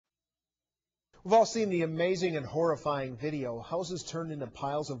We've all seen the amazing and horrifying video, houses turned into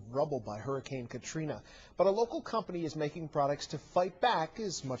piles of rubble by Hurricane Katrina. But a local company is making products to fight back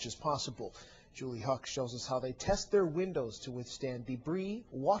as much as possible. Julie Huck shows us how they test their windows to withstand debris,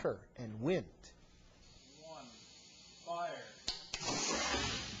 water, and wind.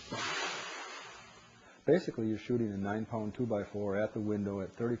 Basically, you're shooting a 9-pound 2x4 at the window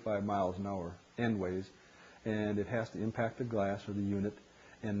at 35 miles an hour endways, and it has to impact the glass or the unit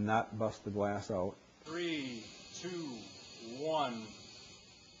and not bust the glass out. 3, 2, 1,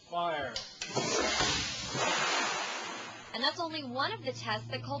 fire. And that's only one of the tests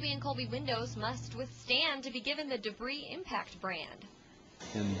that Kolbe and Kolbe windows must withstand to be given the debris impact brand.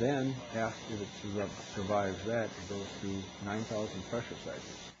 And then, after it survives that, it goes through 9,000 pressure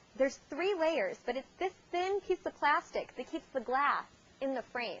cycles. There's 3 layers, but it's this thin piece of plastic that keeps the glass in the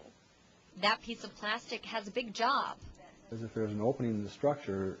frame. That piece of plastic has a big job. As if there's an opening in the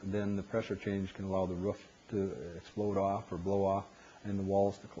structure, then the pressure change can allow the roof to explode off or blow off and the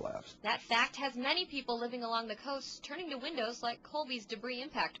walls to collapse. That fact has many people living along the coast turning to windows like Kolbe's debris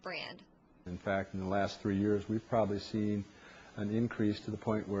impact brand. In fact, in the last 3 years, we've probably seen an increase to the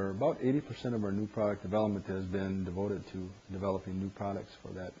point where about 80% of our new product development has been devoted to developing new products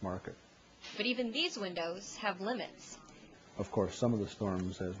for that market. But even these windows have limits. Of course, some of the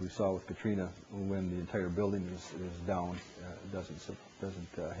storms, as we saw with Katrina, when the entire building is down, doesn't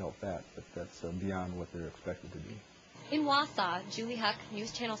help that, but that's beyond what they're expected to do. In Wausau, Julie Huck,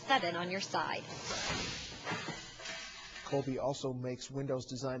 News Channel 7 on your side. Kolbe also makes windows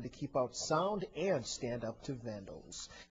designed to keep out sound and stand up to vandals.